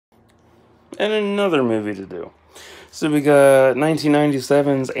and another movie to do. So we got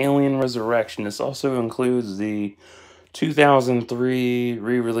 1997's Alien Resurrection. This also includes the 2003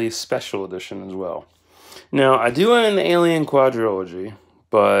 re-release special edition as well. Now, I do own the Alien quadrilogy,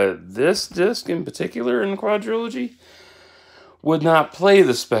 but this disc in particular in the quadrilogy would not play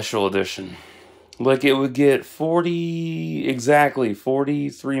the special edition. Like, it would get exactly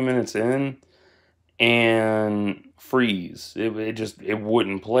 43 minutes in and freeze. It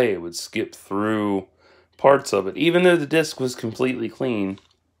wouldn't play. It would skip through parts of it. Even though the disc was completely clean,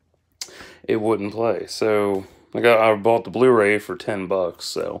 it wouldn't play. So I bought the Blu-ray for $10,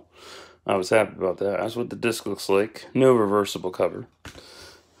 so I was happy about that. That's what the disc looks like. No reversible cover.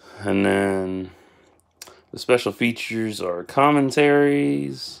 And then the special features are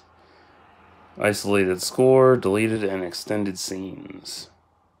commentaries, isolated score, deleted and extended scenes.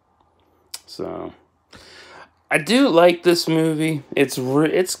 So I do like this movie. It's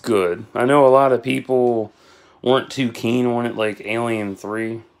good. I know a lot of people weren't too keen on it, like Alien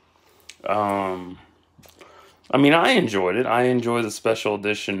 3. I mean, I enjoyed it. I enjoy the special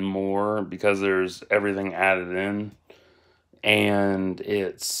edition more because there's everything added in, and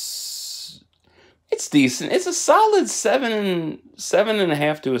it's decent. It's a solid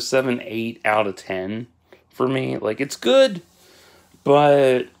 7.5 to a 7.8 out of 10 for me. Like, it's good,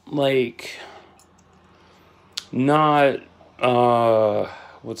 but like not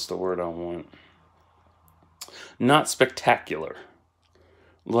what's the word I want? Not spectacular.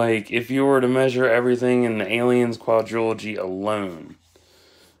 Like, if you were to measure everything in the Aliens quadrilogy alone,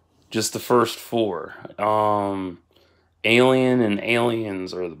 just the first four, Alien and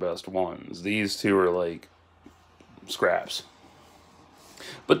Aliens are the best ones. These two are like scraps.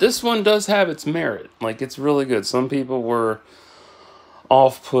 But this one does have its merit. Like, it's really good. Some people were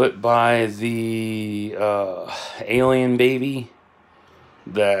off-put by the alien baby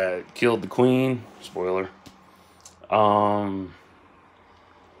that killed the queen. Spoiler.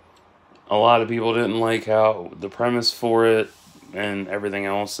 A lot of people didn't like how the premise for it and everything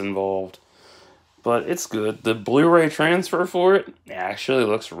else involved. But it's good. The Blu-ray transfer for it actually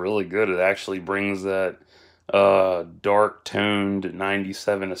looks really good. It actually brings that dark-toned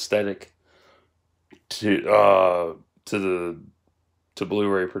 97 aesthetic to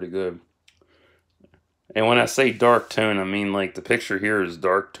Blu-ray pretty good. And when I say dark tone, I mean like the picture here is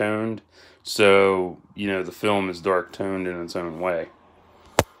dark toned. So, you know, the film is dark toned in its own way.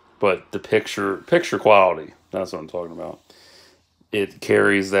 But the picture quality, that's what I'm talking about. It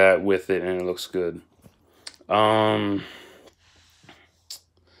carries that with it and it looks good. Let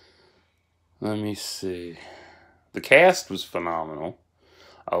me see. The cast was phenomenal.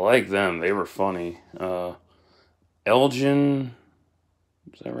 I like them. They were funny. Elgin,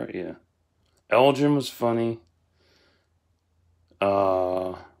 is that right? Yeah. Elgin was funny.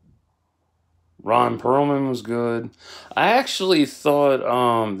 Ron Perlman was good. I actually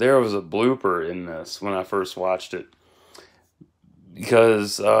thought there was a blooper in this when I first watched it.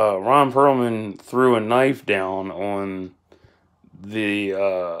 Because Ron Perlman threw a knife down on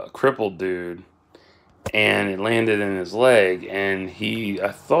the crippled dude. And it landed in his leg. And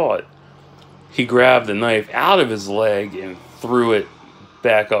I thought he grabbed the knife out of his leg and threw it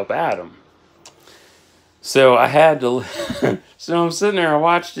back up at him. So I had to, so I'm sitting there, I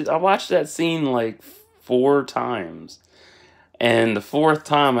watched that scene like 4 times. And the 4th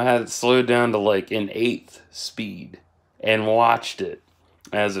time I had it slowed down to like an 1/8 speed and watched it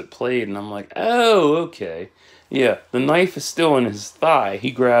as it played. And I'm like, oh, okay. Yeah, the knife is still in his thigh. He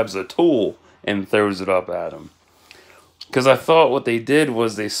grabs a tool and throws it up at him. Because I thought what they did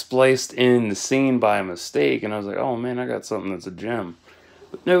was they spliced in the scene by mistake. And I was like, oh man, I got something that's a gem.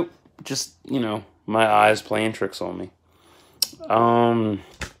 But nope, just, you know, my eyes playing tricks on me.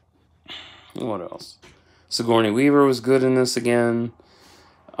 What else? Sigourney Weaver was good in this again.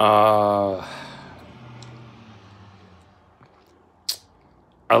 I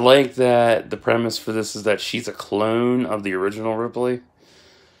like that the premise for this is that she's a clone of the original Ripley.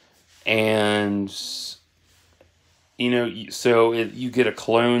 And, you know, so you get a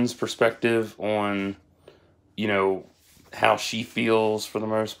clone's perspective on, you know, how she feels for the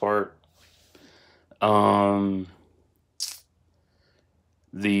most part.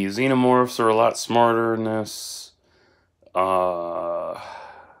 The xenomorphs are a lot smarter in this. I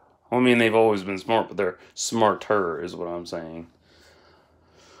mean, they've always been smart, but they're smarter, is what I'm saying.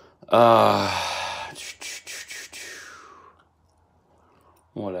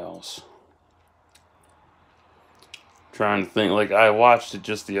 What else? Trying to think. Like, I watched it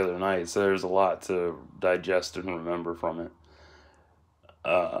just the other night, so there's a lot to digest and remember from it.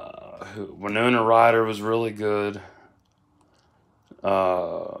 Winona Ryder was really good.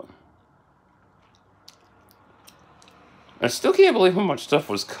 I still can't believe how much stuff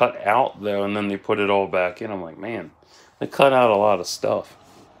was cut out, though, and then they put it all back in. I'm like, man, they cut out a lot of stuff.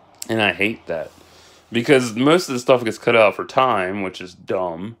 And I hate that. Because most of the stuff gets cut out for time, which is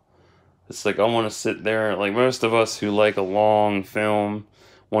dumb. It's like, I want to sit there, like most of us who like a long film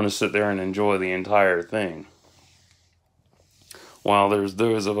want to sit there and enjoy the entire thing. While there's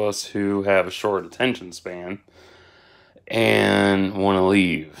those of us who have a short attention span and want to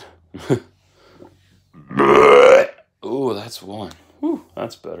leave. Oh, that's one. Whew,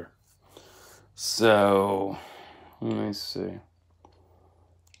 that's better. So, let me see.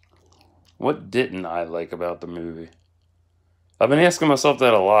 What didn't I like about the movie? I've been asking myself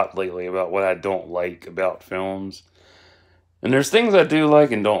that a lot lately about what I don't like about films. And there's things I do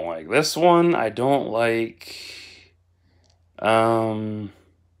like and don't like. This one, I don't like...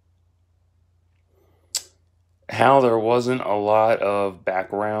 how there wasn't a lot of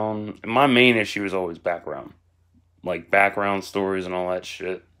background. My main issue is always background. Like, background stories and all that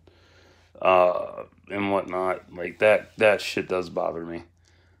shit. And whatnot. Like, that shit does bother me.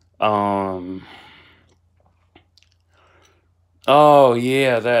 Oh,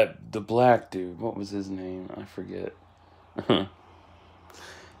 yeah, the black dude. What was his name? I forget.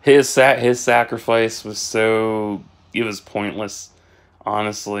 His sacrifice was so... It was pointless.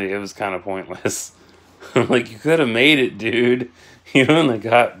 Honestly, it was kind of pointless. Like, you could have made it, dude. You only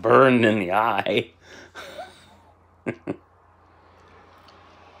got burned in the eye.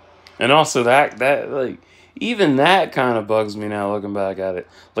 And also that like, even that kind of bugs me now looking back at it.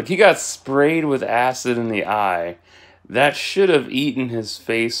 Like, he got sprayed with acid in the eye. That should have eaten his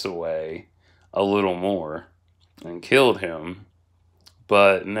face away a little more and killed him.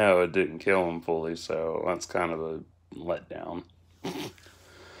 But no, it didn't kill him fully, so that's kind of a letdown.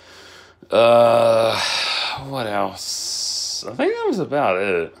 What else? I think that was about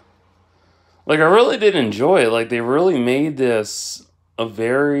it. Like, I really did enjoy it. Like, they really made this a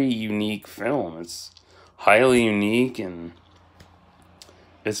very unique film. It's highly unique and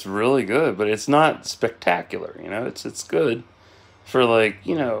it's really good, but it's not spectacular, you know? It's good for, like,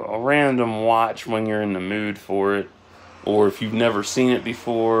 you know, a random watch when you're in the mood for it. Or if you've never seen it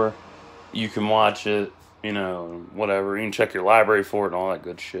before, you can watch it, you know, whatever. You can check your library for it and all that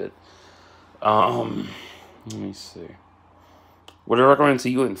good shit. Let me see. Would I recommend it to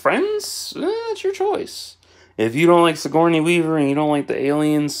you and friends? It's your choice. If you don't like Sigourney Weaver and you don't like the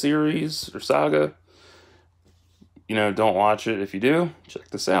Alien series or saga, you know, don't watch it. If you do, check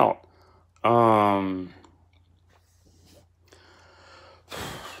this out.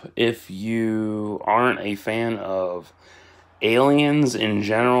 If you aren't a fan of aliens in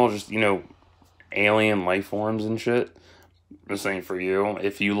general, just, you know, alien life forms and shit, this ain't for you.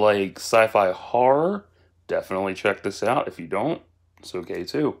 If you like sci-fi horror, definitely check this out. If you don't, it's okay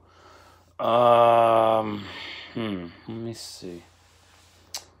too. Let me see.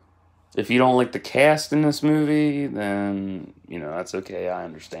 If you don't like the cast in this movie, then, you know, that's okay. I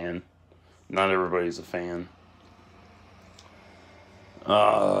understand. Not everybody's a fan.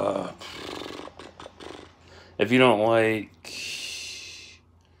 If you don't like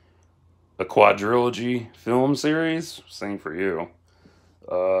a quadrilogy film series, same for you.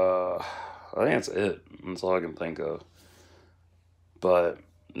 I think that's it. That's all I can think of. But,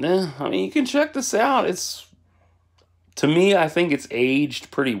 I mean, you can check this out. It's, to me, I think it's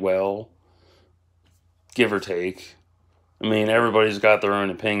aged pretty well. Give or take. I mean, everybody's got their own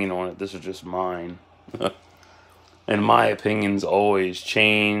opinion on it. This is just mine. And my opinions always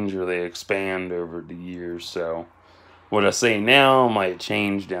change or they expand over the years. So, what I say now might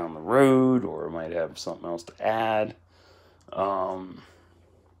change down the road or I might have something else to add.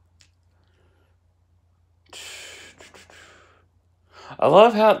 I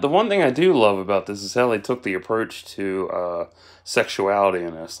love how, the one thing I do love about this is how they took the approach to sexuality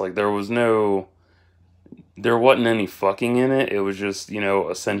in this. Like, there wasn't any fucking in it. It was just, you know,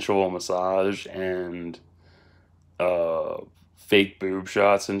 a sensual massage and fake boob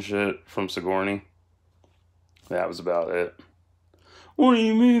shots and shit from Sigourney. That was about it. What do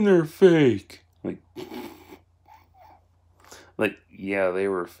you mean they're fake? Like, yeah, they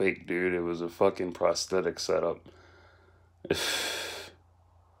were fake, dude. It was a fucking prosthetic setup.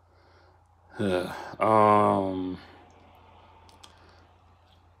 But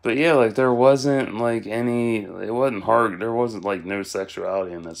yeah, like, there wasn't, like, it wasn't hard, there wasn't, like, no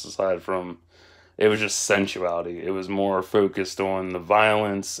sexuality in this, aside from, it was just sensuality. It was more focused on the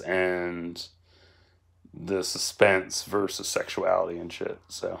violence and the suspense versus sexuality and shit,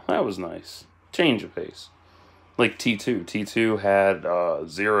 so that was nice. Change of pace. Like T2. T2 had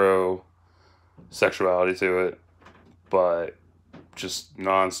zero sexuality to it, but just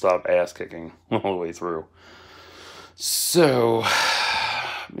non-stop ass kicking all the way through. So,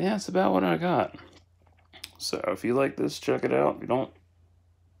 yeah, that's about what I got. So if you like this, check it out. If you don't,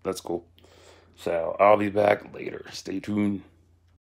 that's cool. So I'll be back later. Stay tuned.